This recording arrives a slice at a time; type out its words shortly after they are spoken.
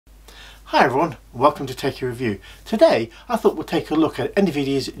Hi everyone, welcome to Take a Review. Today I thought we'll take a look at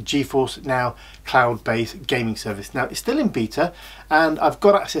Nvidia's GeForce Now cloud-based gaming service. Now it's still in beta and I've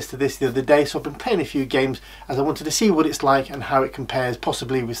got access to this the other day, so I've been playing a few games as I wanted to see what it's like and how it compares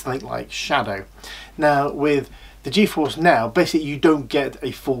possibly with something like Shadow. Now with the GeForce Now, basically you don't get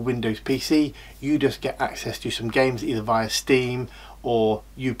a full Windows PC, you just get access to some games either via Steam or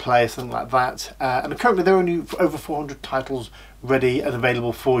Uplay or something like that, and currently there are only over 400 titles ready and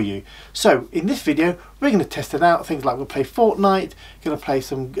available for you. So in this video we're going to test it out. Things like we'll play Fortnite, going to play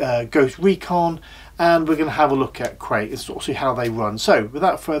some Ghost Recon, and we're going to have a look at Quake and sort of see how they run. So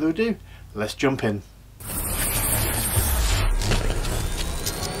without further ado, let's jump in.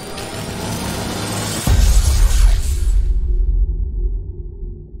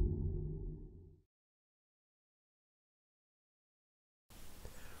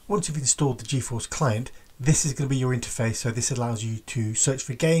 Once you've installed the GeForce client, this is going to be your interface. So this allows you to search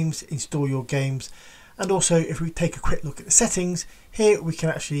for games, install your games, and also if we take a quick look at the settings, here we can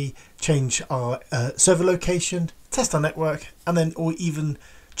actually change our server location, test our network, and then or even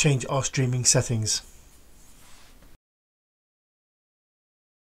change our streaming settings.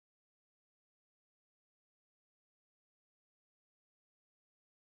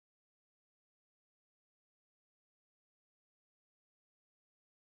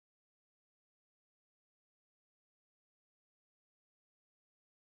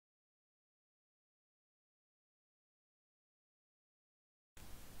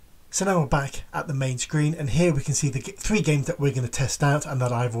 So now we're back at the main screen, and here we can see the three games that we're going to test out and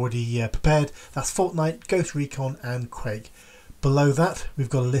that I've already prepared. That's Fortnite, Ghost Recon and Quake. Below that we've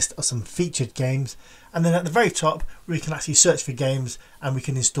got a list of some featured games, and then at the very top we can actually search for games and we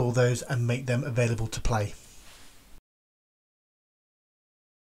can install those and make them available to play.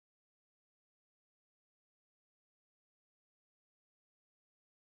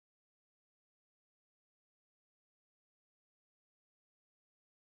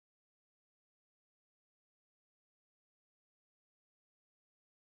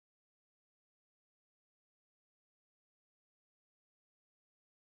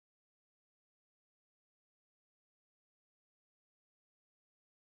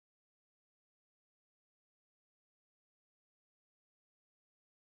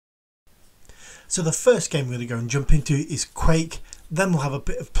 So the first game we're going to go and jump into is Quake, then we'll have a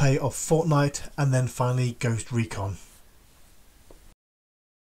bit of play of Fortnite, and then finally Ghost Recon.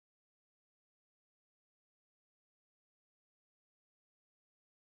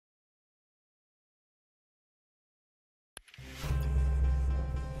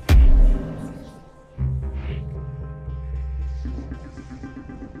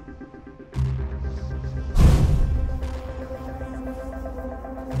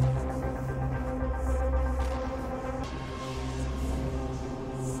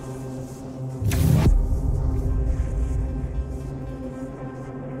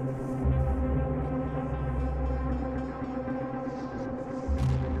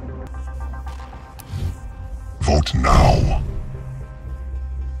 Vote now.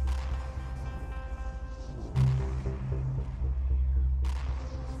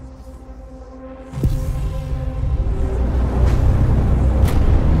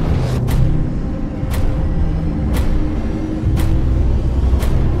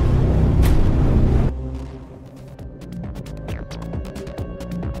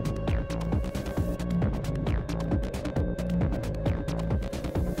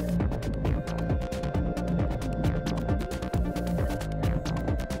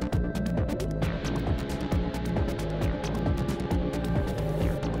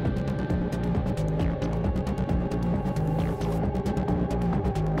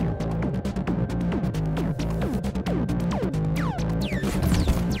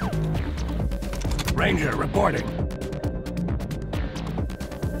 Ranger reporting.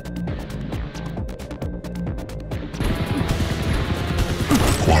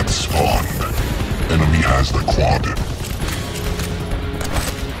 Quad spawned. Enemy has the quad.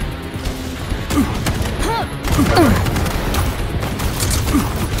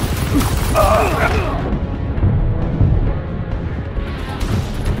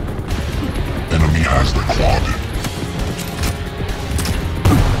 Enemy has the quad.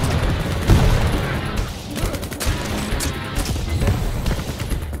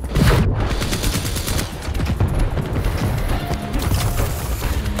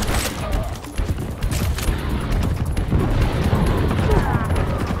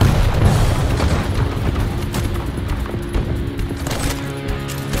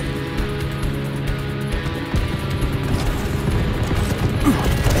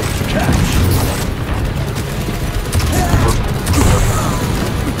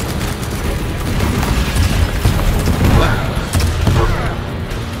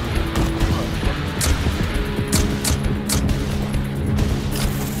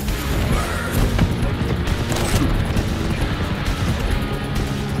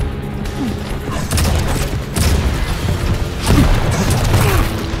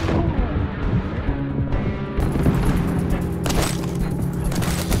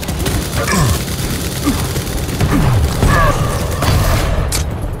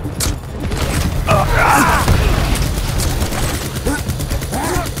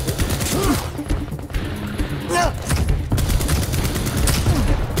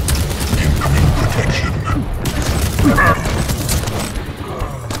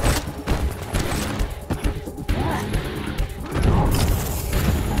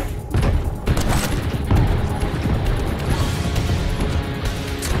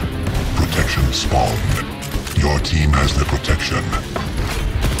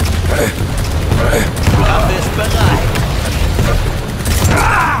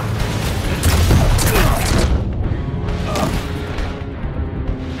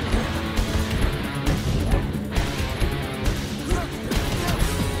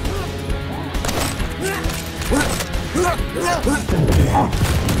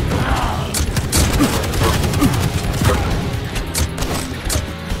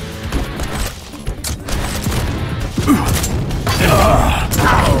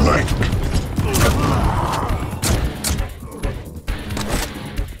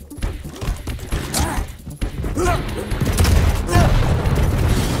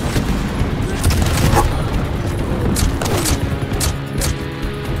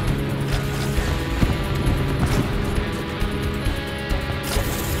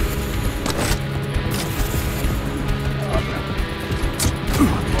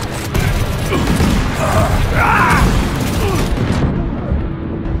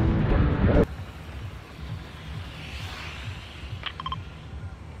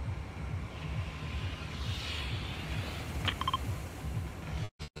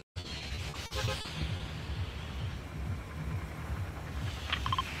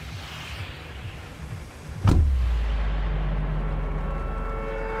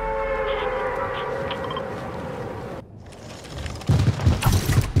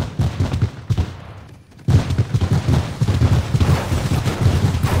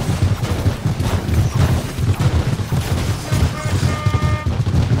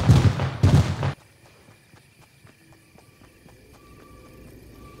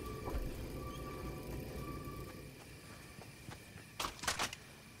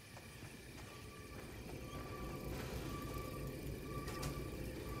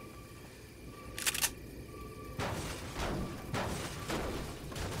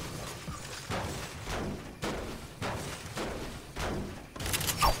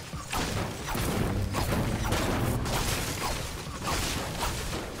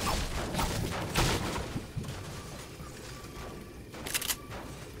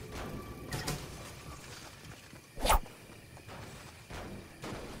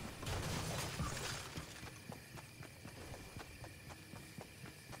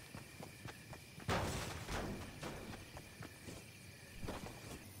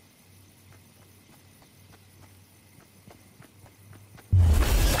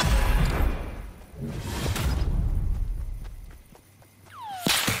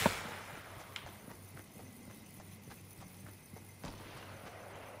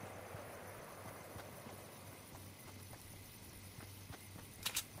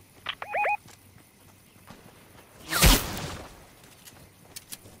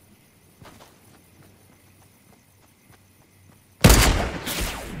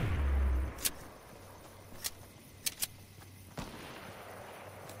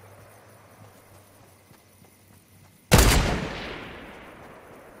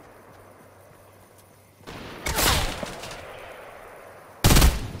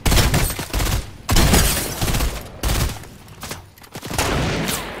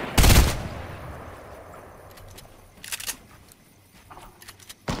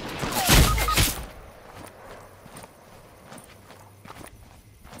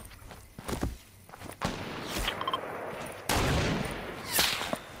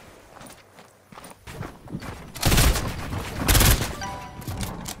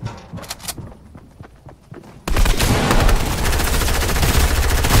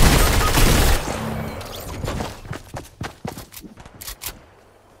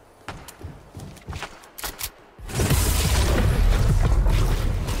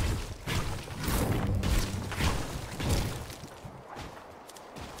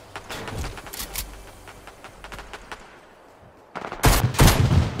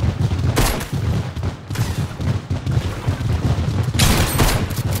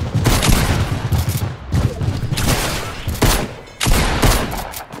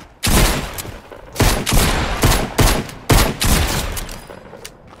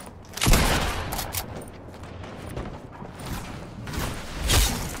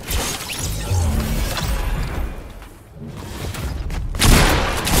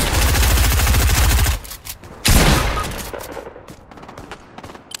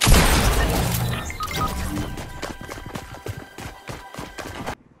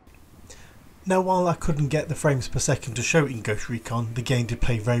 Now, while I couldn't get the frames per second to show in Ghost Recon, the game did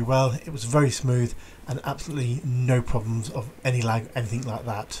play very well. It was very smooth and absolutely no problems of any lag, anything like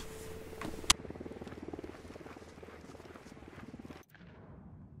that.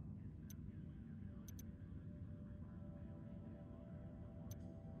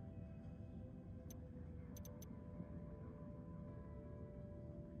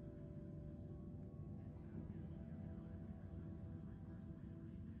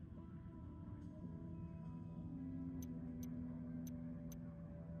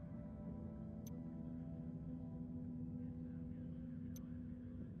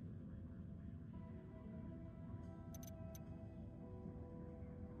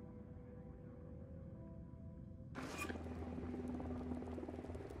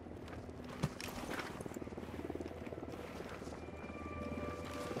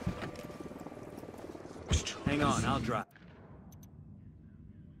 Hang on, I'll drive.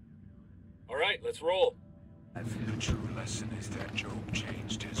 All right, let's roll. The true lesson is that Job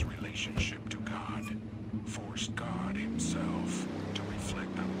changed his relationship to God, forced God himself to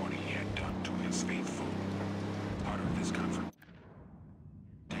reflect on what he had done to his faithful. Part of this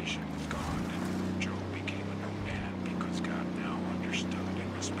confrontation with God, Job became a new man because God now understood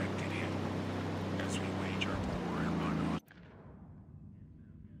and respected him. As we wage our war among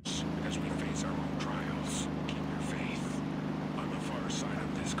us, as we face our own trials, keep your faith. On the far side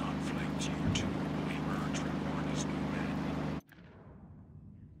of this conflict, you too will emerge reborn as new men.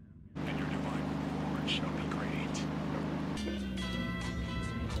 And your divine reward shall be great.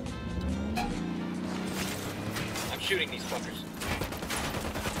 I'm shooting these fuckers.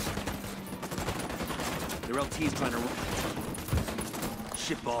 Their LT's trying to run.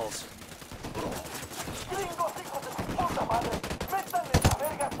 Shit balls. Gringos hijos de su puta madre, métanle la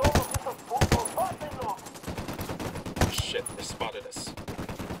verga a todos esos putos, mátenlos. Shit, they spotted us.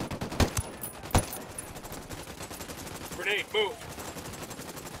 Grenade, move!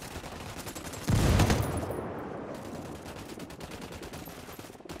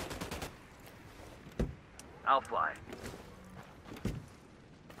 I'll fly.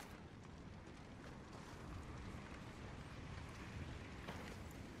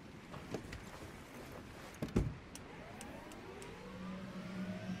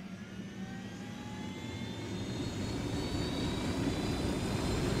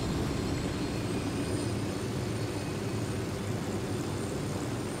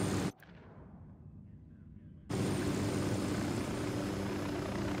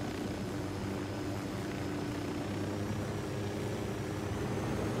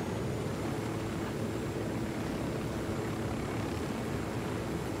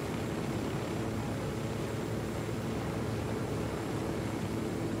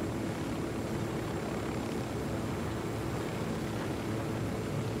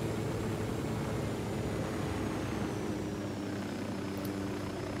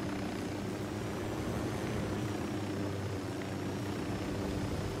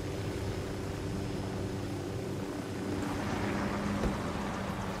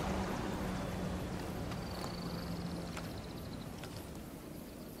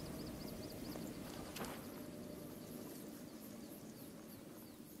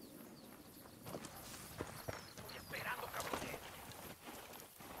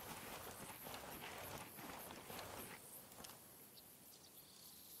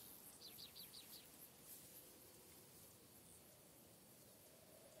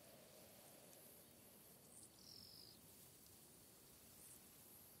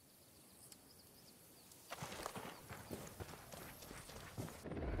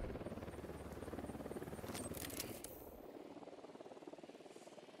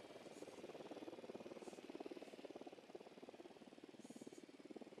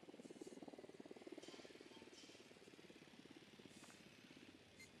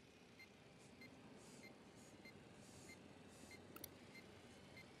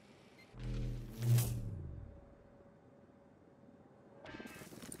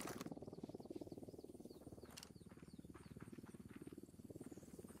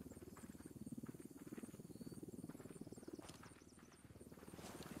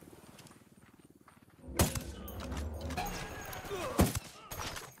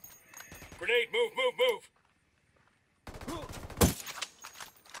 Grenade, move, move, move!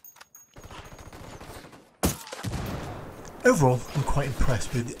 Overall, I'm quite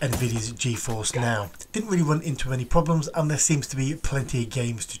impressed with Nvidia's GeForce now. Didn't really run into any problems, and there seems to be plenty of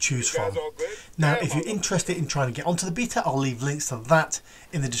games to choose from. Now, if you're interested in trying to get onto the beta, I'll leave links to that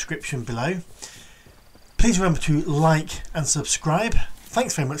in the description below. Please remember to like and subscribe.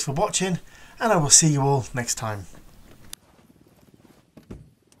 Thanks very much for watching, and I will see you all next time.